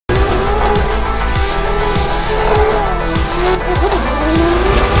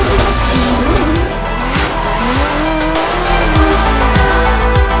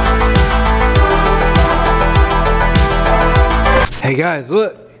Hey guys,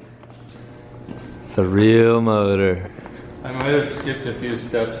 look! It's a real motor. I might have skipped a few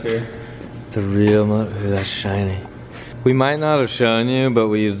steps here. The real motor. Ooh, that's shiny. We might not have shown you, but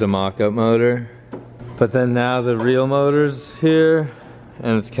we used a mock-up motor. But then now the real motor's here,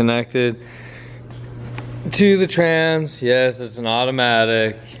 and it's connected to the trans. Yes, it's an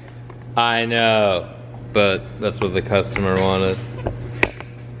automatic. I know, but that's what the customer wanted.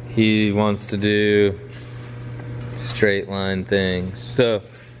 He wants to do straight line things. So,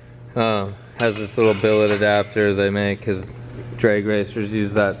 has this little billet adapter they make because drag racers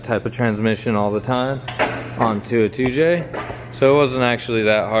use that type of transmission all the time onto a 2J. So it wasn't actually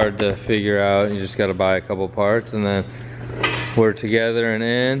that hard to figure out. You just got to buy a couple parts, and then we're together and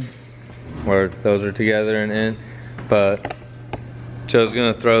in, or those are together and in. But Joe's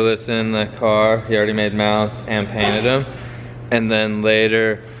gonna throw this in the car. He already made mounts and painted them, and then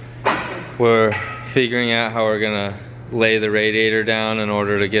later we're figuring out how we're gonna lay the radiator down in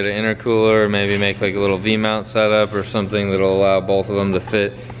order to get an intercooler, or maybe make like a little V-mount setup or something that'll allow both of them to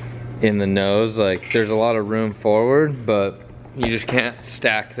fit in the nose. Like, there's a lot of room forward, but you just can't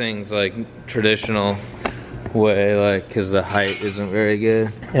stack things like traditional way, like, because the height isn't very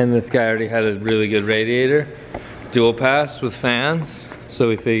good. And this guy already had a really good radiator, dual pass with fans, so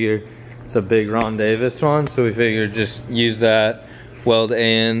we figured it's a big Ron Davis one, so we figured just use that, weld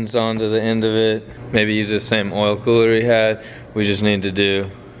ends onto the end of it, maybe use the same oil cooler he had. We just need to do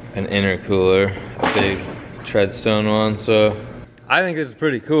an intercooler, a big treadstone one. So I think this is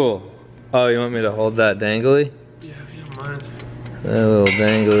pretty cool. Oh, you want me to hold that dangly? Yeah, if you don't mind. That little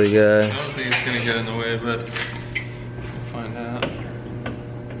dangly guy. I don't think it's gonna get in the way, but we'll find out.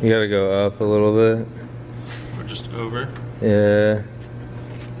 You gotta go up a little bit. Or just over. Yeah.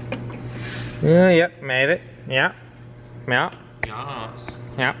 Yeah, yep, made it. Yeah. Yeah. Yes.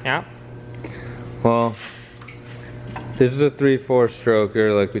 Yeah, yeah. Well, this is a 3/4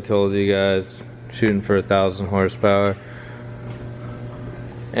 stroker, like we told you guys, shooting for 1,000 horsepower.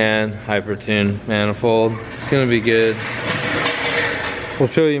 And hypertune manifold. It's gonna be good. We'll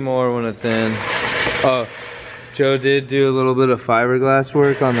show you more when it's in. Oh, Joe did do a little bit of fiberglass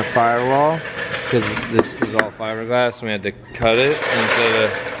work on the firewall, because this was all fiberglass and we had to cut it instead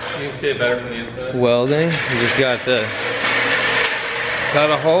of, you can see it better from the inside, welding. You just got to cut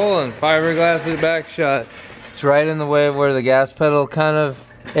a hole and fiberglass it back shut. It's right in the way of where the gas pedal kind of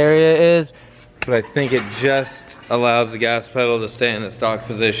area is, but I think it just allows the gas pedal to stay in its stock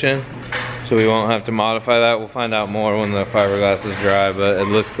position, so we won't have to modify that. We'll find out more when the fiberglass is dry, but it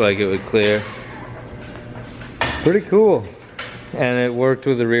looked like it would clear. Pretty cool. And it worked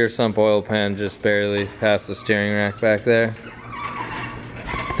with the rear sump oil pan just barely past the steering rack back there.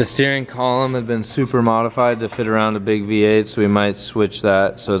 The steering column had been super modified to fit around a big V8, so we might switch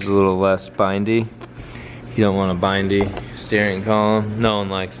that so it's a little less bindy. You don't want a bindy steering column. No one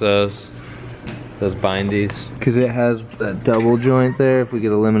likes those bindies. Because it has that double joint there. If we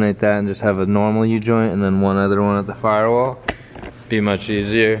could eliminate that and just have a normal U-joint and then one other one at the firewall, be much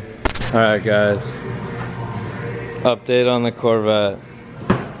easier. Alright guys, update on the Corvette.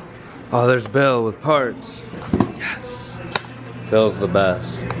 Oh, there's Bill with parts. Yes. Bill's the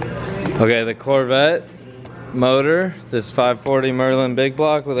best. Okay, the Corvette motor, this 540 Merlin big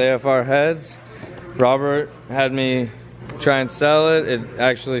block with AFR heads. Robert had me try and sell it. It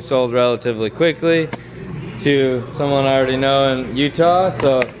actually sold relatively quickly to someone I already know in Utah,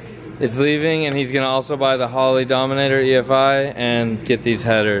 so it's leaving, and he's gonna also buy the Holley Dominator EFI and get these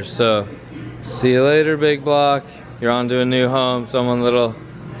headers. So see you later, big block. You're on to a new home, someone that'll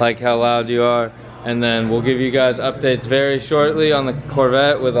like how loud you are. And then we'll give you guys updates very shortly on the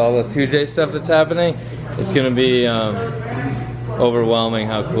Corvette with all the 2J stuff that's happening. It's gonna be overwhelming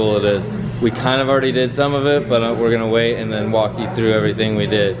how cool it is. We kind of already did some of it, but we're gonna wait and then walk you through everything we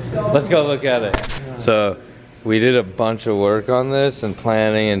did. Let's go look at it. So we did a bunch of work on this and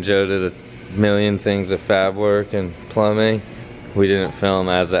planning, and Joe did a million things of fab work and plumbing. We didn't film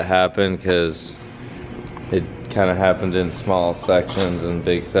as it happened because it kind of happened in small sections and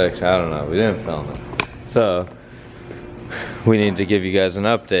big sections. I don't know, we didn't film it. So we need to give you guys an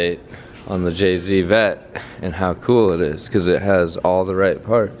update on the JZ Vet and how cool it is, because it has all the right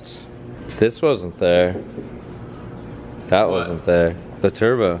parts. This wasn't there. That wasn't there. The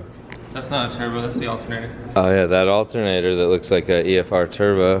turbo. That's not a turbo, that's the alternator. Oh yeah, that alternator that looks like a EFR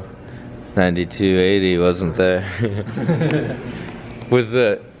turbo 9280 wasn't there. Was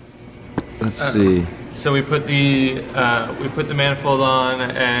that? Let's see. So we put the manifold on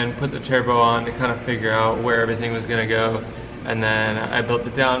and put the turbo on to kind of figure out where everything was gonna go, and then I built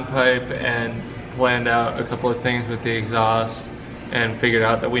the downpipe and planned out a couple of things with the exhaust, and figured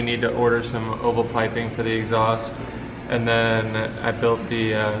out that we need to order some oval piping for the exhaust. And then I built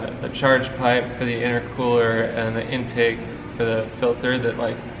the charge pipe for the intercooler and the intake for the filter that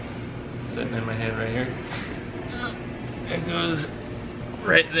like sitting in my hand right here. It goes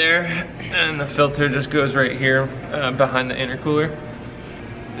right there, and the filter just goes right here behind the intercooler.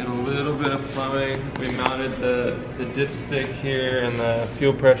 Did a little bit of plumbing. We mounted the dipstick here and the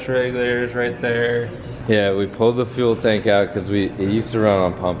fuel pressure regulators right there. Yeah, we pulled the fuel tank out because it used to run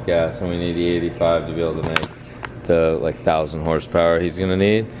on pump gas, and we need E85 to be able to make the like 1,000 horsepower he's gonna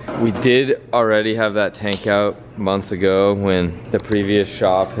need. We did already have that tank out months ago when the previous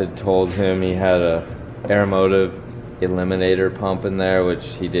shop had told him he had a Aeromotive eliminator pump in there,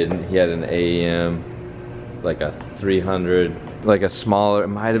 which he didn't. He had an AEM, like a 300, like a smaller, it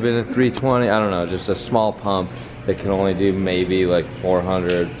might have been a 320, I don't know, just a small pump that can only do maybe like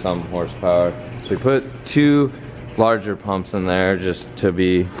 400 some horsepower. So we put 2 larger pumps in there just to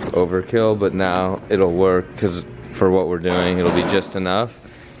be overkill, but now it'll work because for what we're doing it'll be just enough.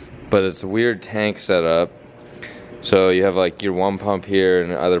 But it's a weird tank setup. So you have like your one pump here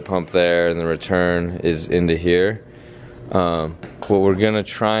and the other pump there, and the return is into here. What we're gonna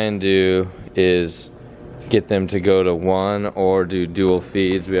try and do is get them to go to 1 or do dual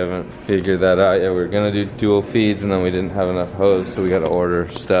feeds. We haven't figured that out yet. We were gonna do dual feeds, and then we didn't have enough hose, so we gotta order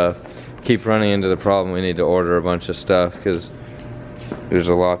stuff. Keep running into the problem. We need to order a bunch of stuff because there's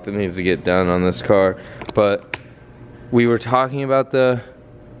a lot that needs to get done on this car. But we were talking about the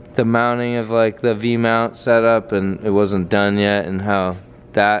mounting of like the V-mount setup, and it wasn't done yet, and how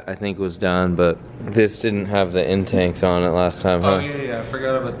that I think was done, but this didn't have the intakes on it last time, huh? Oh yeah, I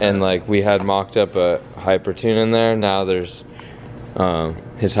forgot about that. And like we had mocked up a Hypertune in there. Now there's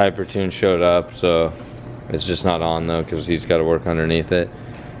his Hypertune showed up, so it's just not on though because he's got to work underneath it.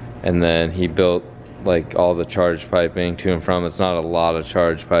 And then he built like all the charge piping to and from. It's not a lot of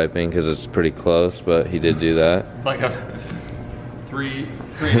charge piping because it's pretty close, but he did do that. It's like a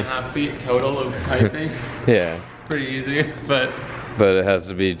 3.5 feet total of piping. Yeah. It's pretty easy, but it has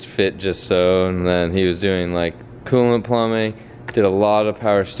to be fit just so. And then he was doing like coolant plumbing, did a lot of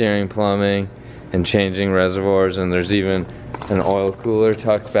power steering plumbing and changing reservoirs, and there's even an oil cooler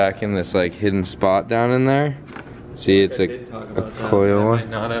tucked back in this like hidden spot down in there. See, it's a coil one. Might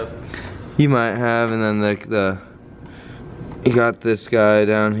not have. You might have, and then you got this guy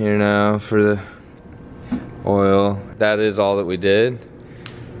down here now for the oil. That is all that we did.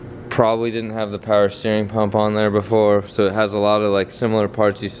 Probably didn't have the power steering pump on there before, so it has a lot of like similar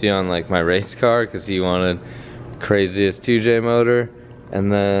parts you see on like my race car, because he wanted craziest 2J motor,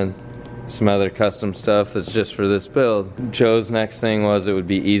 and then some other custom stuff that's just for this build. Joe's next thing was it would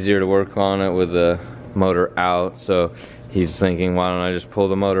be easier to work on it with the motor out, so he's thinking, why don't I just pull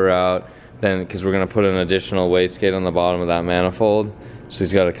the motor out, then because we're going to put an additional wastegate on the bottom of that manifold, so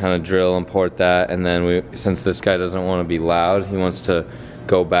he's got to kind of drill and port that, and then since this guy doesn't want to be loud, he wants to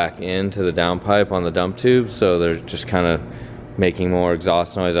go back into the downpipe on the dump tube, so they're just kind of making more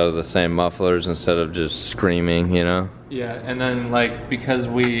exhaust noise out of the same mufflers instead of just screaming, you know? Yeah, and then like because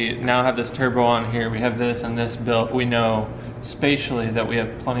we now have this turbo on here, we have this and this built, we know spatially that we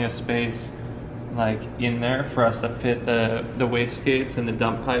have plenty of space like in there for us to fit the wastegates and the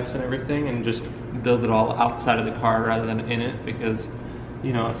dump pipes and everything, and just build it all outside of the car rather than in it, because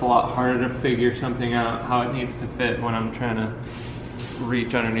you know it's a lot harder to figure something out how it needs to fit when I'm trying to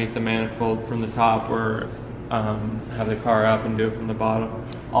reach underneath the manifold from the top, or have the car up and do it from the bottom.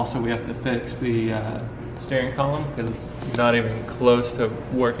 Also, we have to fix the steering column because it's not even close to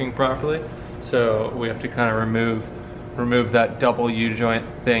working properly, so we have to kind of remove that double U-joint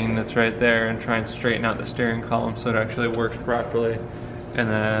thing that's right there and try and straighten out the steering column so it actually works properly. And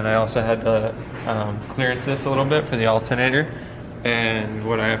then I also had to clearance this a little bit for the alternator, and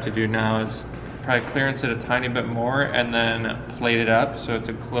what I have to do now is probably clearance it a tiny bit more and then plate it up so it's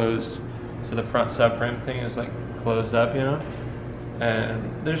so the front subframe thing is like closed up, you know?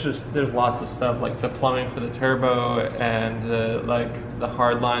 And there's lots of stuff like the plumbing for the turbo and the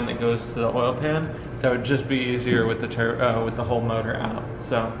hard line that goes to the oil pan that would just be easier with the whole motor out.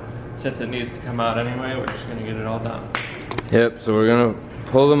 So since it needs to come out anyway, we're just gonna get it all done. Yep, so we're gonna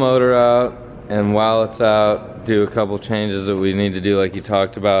pull the motor out, and while it's out, do a couple changes that we need to do, like he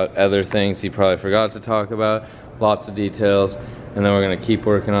talked about, other things he probably forgot to talk about, lots of details, and then we're gonna keep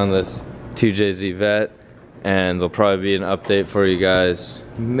working on this 2JZ Vet, and there'll probably be an update for you guys.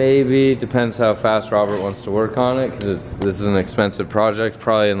 Maybe, depends how fast Robert wants to work on it, because this is an expensive project,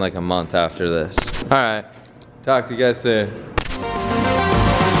 probably in like a month after this. All right, talk to you guys soon.